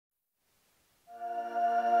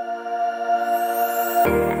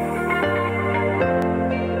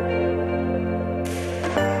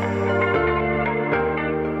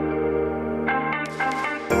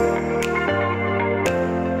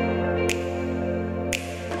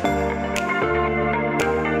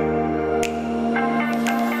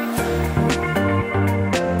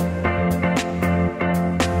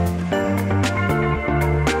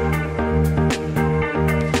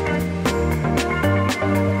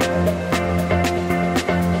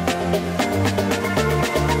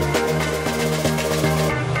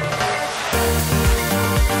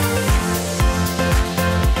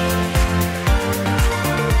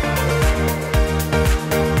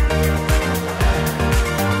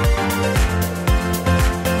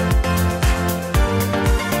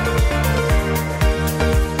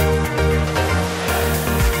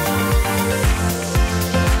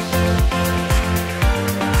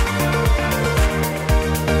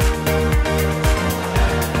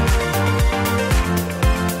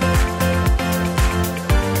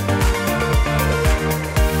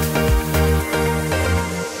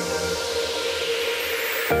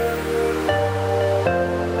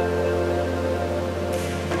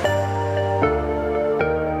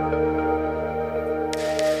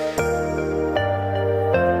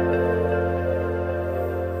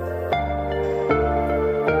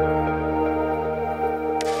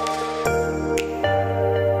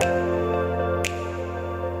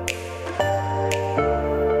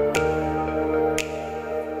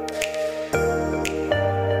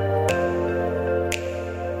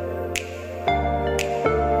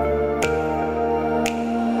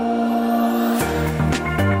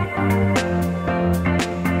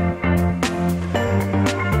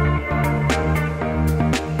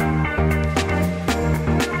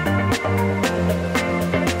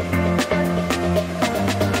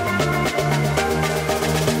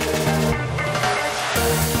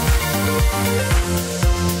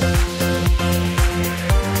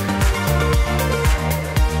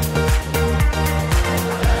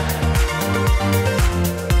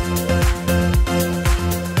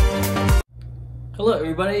Hello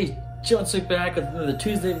everybody, John back with another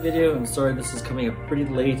Tuesday video. I'm sorry this is coming up pretty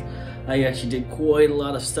late. I actually did quite a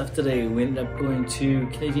lot of stuff today. We ended up going to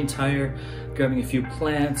Canadian Tire, grabbing a few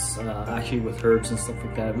plants, actually with herbs and stuff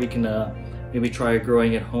like that. We can maybe try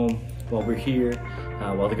growing at home while we're here,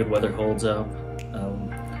 while the good weather holds up.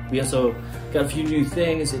 We also got a few new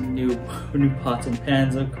things and new pots and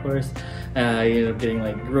pans, of course. Ended up getting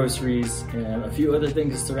like groceries and a few other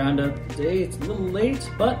things to round up today. It's a little late,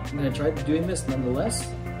 but I'm gonna try doing this nonetheless.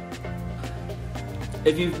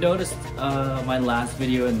 If you've noticed my last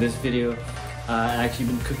video and this video, I've actually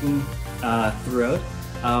been cooking throughout.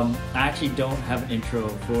 I actually don't have an intro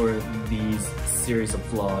for these series of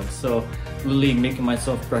vlogs, so literally making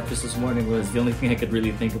myself breakfast this morning was the only thing I could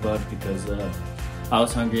really think about because I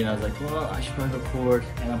was hungry and I was like, well, I should probably record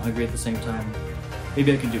and I'm hungry at the same time.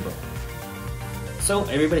 Maybe I can do both. So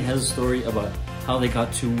everybody has a story about how they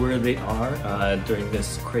got to where they are during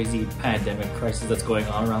this crazy pandemic crisis that's going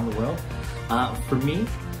on around the world. For me,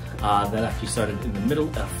 that actually started in the middle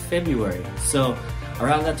of February. So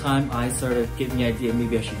around that time, I started getting the idea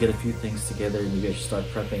maybe I should get a few things together, maybe I should start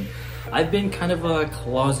prepping. I've been kind of a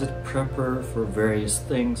closet prepper for various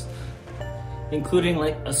things, including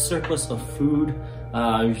like a surplus of food,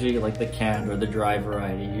 usually like the canned or the dry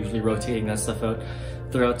variety, usually rotating that stuff out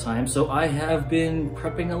throughout time. So I have been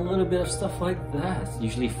prepping a little bit of stuff like that,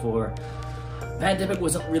 usually for pandemic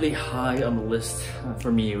wasn't really high on the list.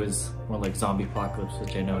 For me, it was more like zombie apocalypse,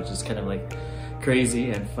 which I know is just kind of like crazy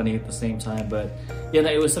and funny at the same time. But yeah,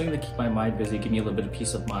 it was something to keep my mind busy, give me a little bit of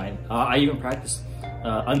peace of mind. I even practice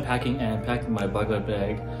unpacking and packing my bug-out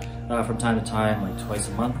bag from time to time, like twice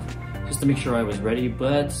a month, just to make sure I was ready.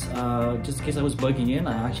 But just in case I was bugging in,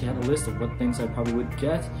 I actually had a list of what things I probably would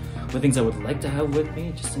get, what things I would like to have with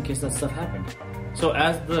me, just in case that stuff happened. So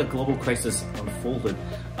as the global crisis unfolded,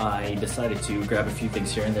 I decided to grab a few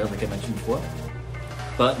things here and there, like I mentioned before.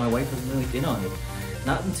 But my wife wasn't really in on it.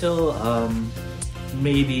 Not until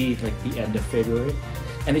maybe like the end of February.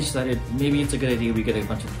 And they decided maybe it's a good idea we get a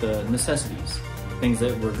bunch of the necessities. Things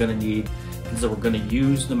that we're gonna need, things that we're gonna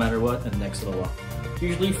use no matter what, and next little while.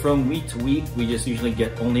 Usually from week to week, we just usually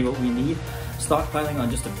get only what we need. Stockpiling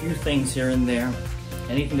on just a few things here and there.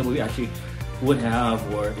 Anything that we actually would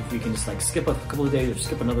have, or if we can just like skip a couple of days or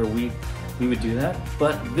skip another week, we would do that.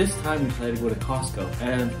 But this time we decided to go to Costco,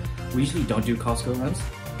 and we usually don't do Costco runs.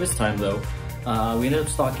 This time though, we ended up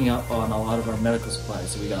stocking up on a lot of our medical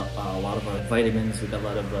supplies. So we got a lot of our vitamins, we got a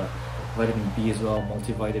lot of vitamin B as well,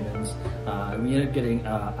 multivitamins. We ended up getting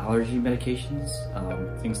allergy medications,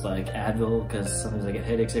 things like Advil, because sometimes I get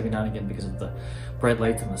headaches every now and again because of the bright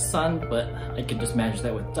lights in the sun, but I can just manage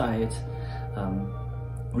that with diet.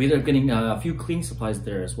 We ended up getting a few cleaning supplies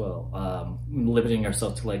there as well, limiting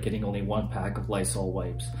ourselves to like getting only 1 pack of Lysol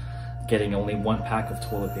wipes, getting only 1 pack of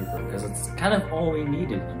toilet paper, because it's kind of all we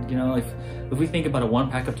needed. You know, if we think about a 1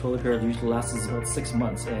 pack of toilet paper, it usually lasts us about 6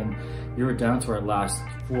 months, and we were down to our last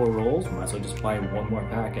 4 rolls. We might as well just buy 1 more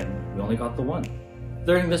pack, and we only got the 1.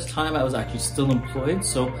 During this time, I was actually still employed,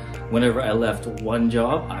 so whenever I left one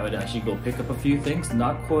job, I would actually go pick up a few things,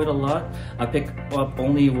 not quite a lot. I pick up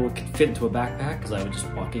only what could fit into a backpack, because I was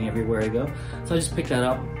just walking everywhere I go. So I just picked that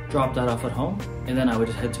up, dropped that off at home, and then I would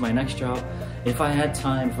just head to my next job. If I had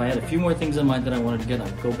time, if I had a few more things in mind that I wanted to get,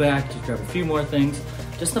 I'd go back, just grab a few more things,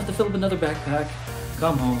 just enough to fill up another backpack,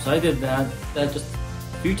 come home. So I did that just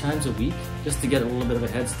a few times a week, just to get a little bit of a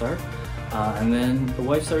head start. And then the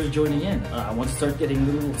wife started joining in. Once it started getting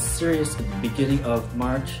a little serious at the beginning of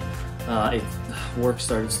March, work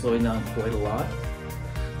started slowing down quite a lot.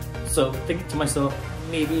 So thinking to myself,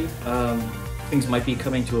 maybe things might be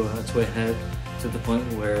coming to a head, to the point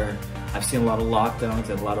where I've seen a lot of lockdowns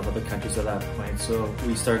in a lot of other countries at that point. So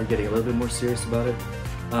we started getting a little bit more serious about it.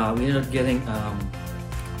 We ended up getting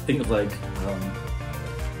things like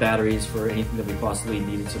batteries for anything that we possibly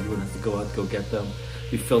needed, so we wouldn't have to go out, go get them.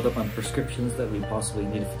 We filled up on prescriptions that we possibly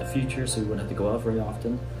needed for the future, so we wouldn't have to go out very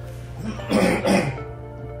often.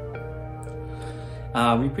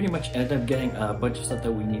 We pretty much ended up getting a bunch of stuff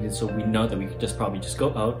that we needed, so we know that we could probably just go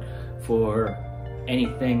out for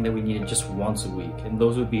anything that we needed just once a week. And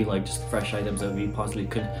those would be like just fresh items that we possibly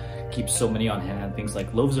could keep so many on hand, things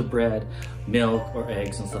like loaves of bread, milk, or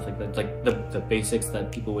eggs and stuff like that, like the basics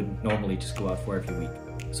that people would normally just go out for every week.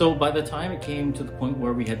 So by the time it came to the point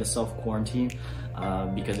where we had to self-quarantine,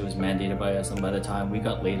 because it was mandated by us, and by the time we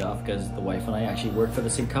got laid off, because the wife and I actually worked for the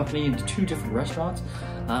same company in 2 different restaurants,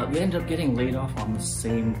 we ended up getting laid off on the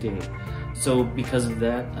same day. So because of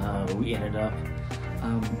that, we ended up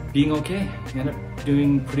being okay. We ended up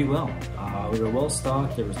doing pretty well. We were well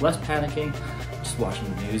stocked, there was less panicking, just watching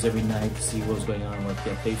the news every night to see what was going on, what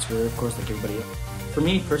the updates were, of course, like everybody else. For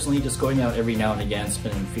me personally, just going out every now and again,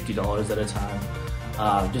 spending $50 at a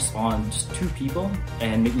time, just on 2 people,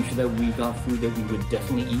 and making sure that we got food that we would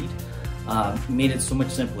definitely eat, made it so much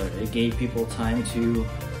simpler. It gave people time to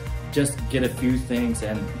just get a few things,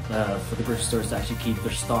 and for the grocery stores to actually keep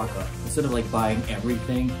their stock up. Instead of like buying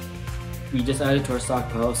everything, we just added to our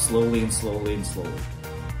stockpile slowly and slowly and slowly.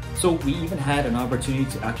 So we even had an opportunity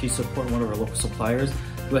to actually support one of our local suppliers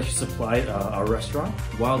who actually supplied our restaurant,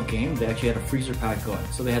 Wild Game. They actually had a freezer pack going.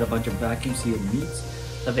 So they had a bunch of vacuum sealed meats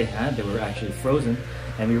that they had that were actually frozen,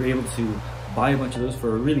 and we were able to buy a bunch of those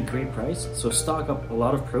for a really great price, so stock up a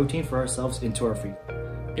lot of protein for ourselves into our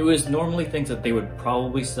freezer. It was normally things that they would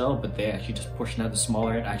probably sell, but they actually just portioned out the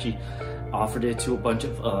smaller and actually offered it to a bunch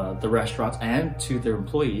of the restaurants and to their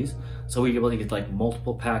employees. So we were able to get like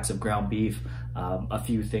multiple packs of ground beef, a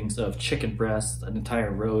few things of chicken breasts, an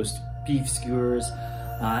entire roast, beef skewers,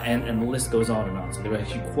 and the list goes on and on. So there were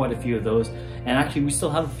actually quite a few of those, and actually we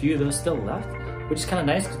still have a few of those still left, which is kind of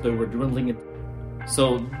nice because we're dwindling it.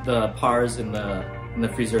 So the PARs in the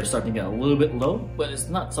freezer are starting to get a little bit low, but it's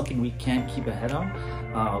not something we can't keep ahead on.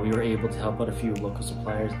 We were able to help out a few local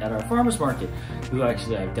suppliers at our farmers market, who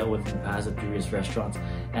actually I've dealt with in the past at previous restaurants,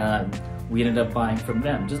 and we ended up buying from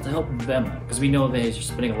them just to help them out, because we know they're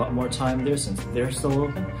spending a lot more time there since they're still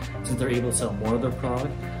open, since they're able to sell more of their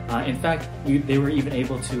product. In fact, they were even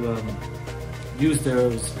able to use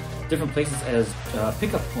those different places as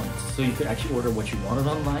pickup points, so you could actually order what you wanted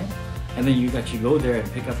online, and then you actually go there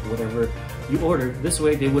and pick up whatever you ordered. This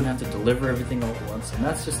way they wouldn't have to deliver everything all at once, and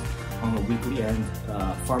that's just on the weekly end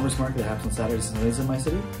farmers market that happens on Saturdays and Sundays in my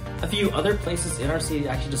city. A few other places in our city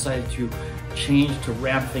actually decided to change, to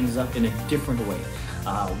ramp things up in a different way.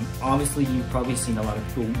 Obviously you've probably seen a lot of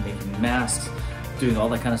people making masks, doing all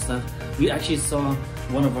that kind of stuff. We actually saw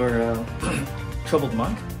one of our Troubled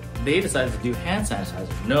Monk, they decided to do hand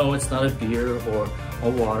sanitizer. No, it's not a beer or a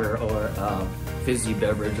water or fizzy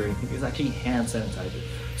beverage or anything. It's actually hand sanitizer.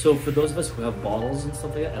 So for those of us who have bottles and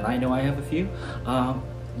stuff like that, and I know I have a few,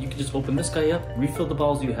 you can just open this guy up, refill the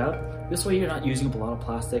bottles you have. This way you're not using up a lot of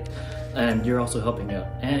plastic, and you're also helping out.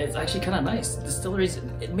 And it's actually kind of nice. Distilleries,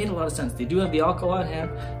 it made a lot of sense. They do have the alcohol on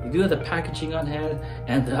hand, they do have the packaging on hand,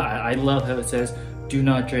 and I love how it says, do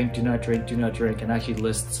not drink, do not drink, do not drink, and actually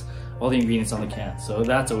lists all the ingredients on the can. So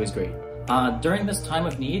that's always great. During this time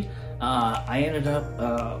of need, I ended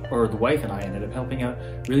up, or the wife and I ended up helping out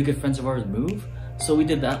really good friends of ours move. So we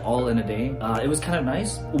did that all in a day. It was kind of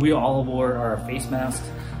nice. We all wore our face masks,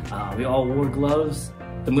 We all wore gloves.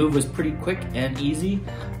 The move was pretty quick and easy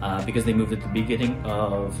because they moved at the beginning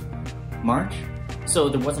of March. So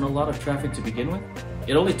there wasn't a lot of traffic to begin with.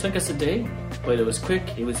 It only took us a day, but it was quick,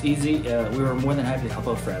 it was easy. We were more than happy to help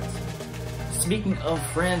out friends. Speaking of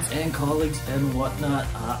friends and colleagues and whatnot,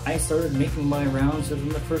 I started making my rounds within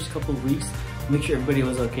the first couple of weeks. Make sure everybody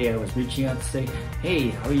was okay. I was reaching out to say, hey,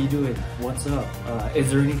 how are you doing? What's up?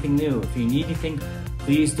 Is there anything new? If you need anything,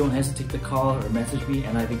 please don't hesitate to call or message me,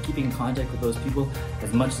 and I've been keeping in contact with those people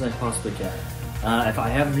as much as I possibly can. If I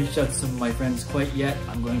haven't reached out to some of my friends quite yet,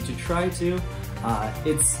 I'm going to try to.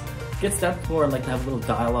 It gets down to more like to have a little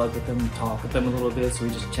dialogue with them, talk with them a little bit, so we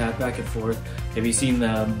just chat back and forth. Have you seen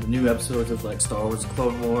the new episodes of like Star Wars,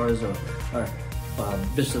 Clone Wars, or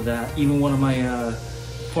this or that? Even one of my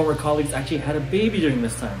former colleagues actually had a baby during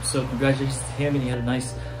this time, so congratulations to him, and he had a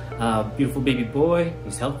nice, beautiful baby boy.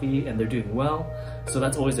 He's healthy and they're doing well, so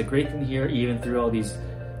that's always a great thing to hear, even through all these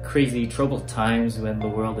crazy, troubled times when the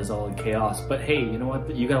world is all in chaos. But hey, you know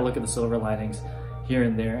what? You gotta look at the silver linings here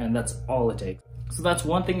and there, and that's all it takes. So that's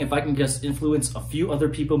one thing. If I can just influence a few other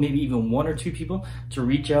people, maybe even 1 or 2 people, to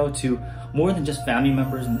reach out to more than just family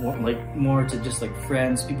members, more to just like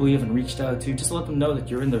friends, people you haven't reached out to, just let them know that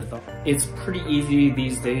you're in their thoughts. It's pretty easy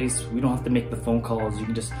these days. We don't have to make the phone calls. You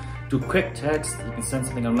can just do a quick text. You can send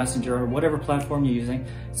something on Messenger or whatever platform you're using,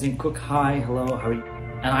 saying quick hi, hello, how are you?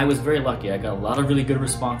 And I was very lucky. I got a lot of really good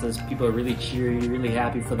responses. People are really cheery, really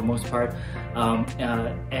happy for the most part.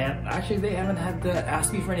 And actually they haven't had to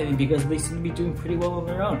ask me for anything because they seem to be doing pretty well on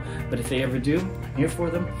their own. But if they ever do, I'm here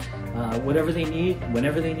for them. Whatever they need,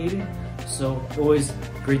 whenever they need it. So always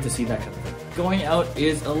great to see that kind of thing. Going out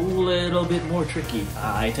is a little bit more tricky.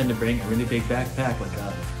 I tend to bring a really big backpack, like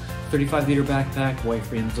a 35-liter backpack.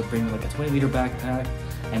 Wife ends up bringing like a 20-liter backpack.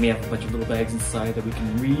 And we have a bunch of little bags inside that we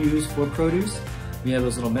can reuse for produce. We have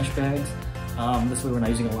those little mesh bags. This way we're not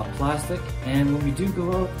using a lot of plastic. And when we do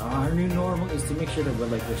go out, our new normal is to make sure that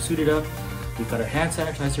we're suited up. We've got our hand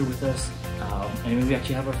sanitizer with us, and we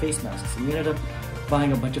actually have our face masks. So we ended up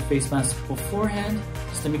buying a bunch of face masks beforehand,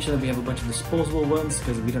 just to make sure that we have a bunch of disposable ones,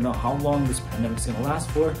 because we don't know how long this pandemic's gonna last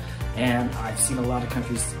for. And I've seen a lot of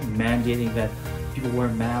countries mandating that people wear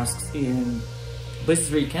masks in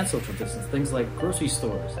places where you can't social distance, things like grocery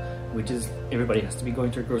stores, which is everybody has to be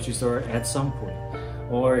going to a grocery store at some point.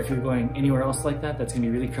 Or if you're going anywhere else like that, that's gonna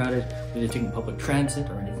be really crowded, whether you're taking public transit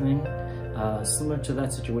or anything similar to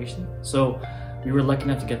that situation. So we were lucky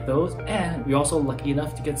enough to get those, and we also lucky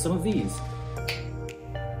enough to get some of these.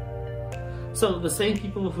 So the same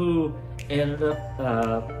people who ended up,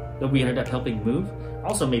 that we ended up helping move,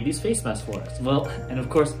 also made these face masks for us. Well, and of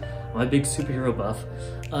course, I'm a big superhero buff.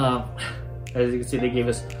 As you can see, they gave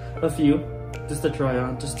us a few just to try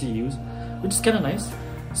on, just to use, which is kind of nice.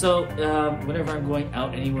 So whenever I'm going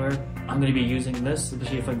out anywhere, I'm going to be using this,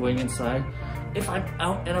 especially if I'm going inside. If I'm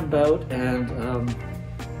out and about and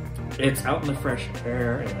it's out in the fresh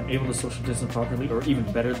air and I'm able to social distance properly, or even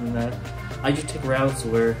better than that, I just take routes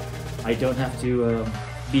where I don't have to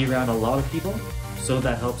be around a lot of people, so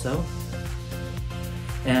that helps out.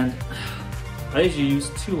 And I usually use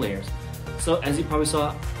 2 layers. So as you probably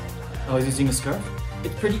saw, I was using a scarf.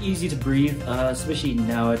 It's pretty easy to breathe, especially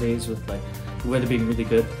nowadays with like the weather being really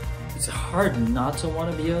good. It's hard not to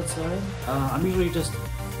want to be outside. I'm usually just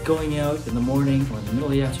going out in the morning or in the middle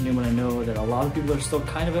of the afternoon when I know that a lot of people are still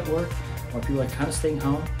kind of at work, or people are kind of staying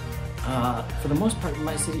home. For the most part in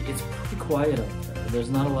my city, it's pretty quiet out there. There's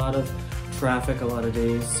not a lot of traffic a lot of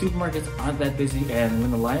days. Supermarkets aren't that busy, and when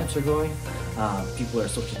the lineups are going, people are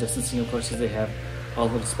social distancing, of course, because they have all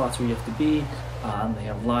the spots where you have to be. They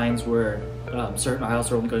have lines where certain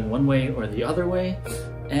aisles are only going one way or the other way,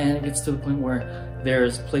 and it gets to the point where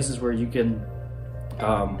there's places where you can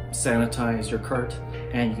sanitize your cart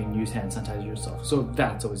and you can use hand sanitizer yourself. So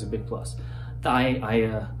that's always a big plus.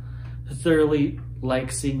 I thoroughly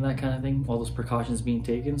like seeing that kind of thing, all those precautions being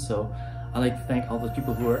taken. So I like to thank all those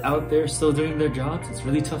people who are out there still doing their jobs. It's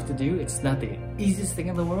really tough to do. It's not the easiest thing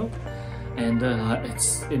in the world. And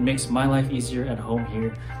it makes my life easier at home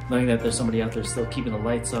here, knowing that there's somebody out there still keeping the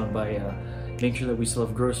lights on by making sure that we still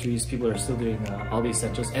have groceries. People are still doing all the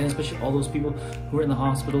essentials, and especially all those people who are in the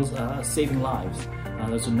hospitals saving lives.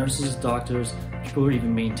 Those are nurses, doctors, people who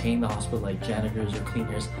even maintain the hospital, like janitors or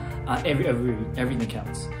cleaners. Everything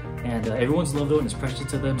counts, and everyone's loved one is precious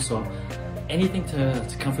to them. So anything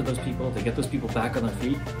to comfort those people, to get those people back on their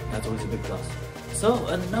feet, that's always a big plus. So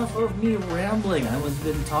enough of me rambling. I was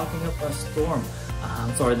been talking up a storm.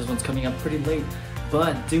 I'm sorry, this one's coming up pretty late,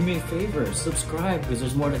 but do me a favor, subscribe, because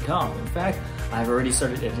there's more to come. In fact, I've already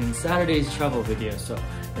started editing Saturday's travel videos. So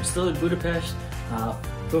if you're still in Budapest,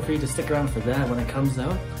 feel free to stick around for that when it comes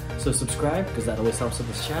out. So subscribe, because that always helps with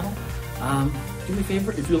this channel. Do me a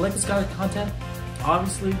favor, if you like this kind of content,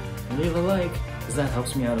 obviously leave a like, because that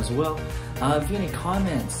helps me out as well. If you have any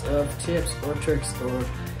comments of tips or tricks or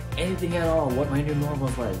anything at all, what my new normal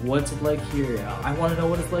is like, what's it like here, I want to know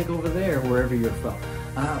what it's like over there, wherever you're from,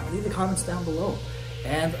 leave the comments down below.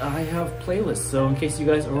 And I have playlists, so in case you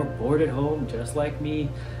guys are bored at home, just like me,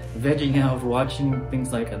 vegging out, watching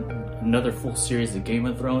things like another full series of Game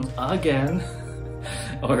of Thrones again,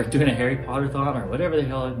 or doing a Harry Potter-thon, or whatever the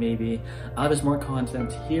hell it may be, there's more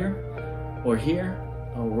content here, or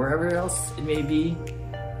wherever else it may be.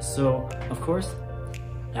 So, of course,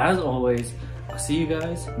 as always, I'll see you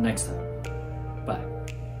guys next time. Bye.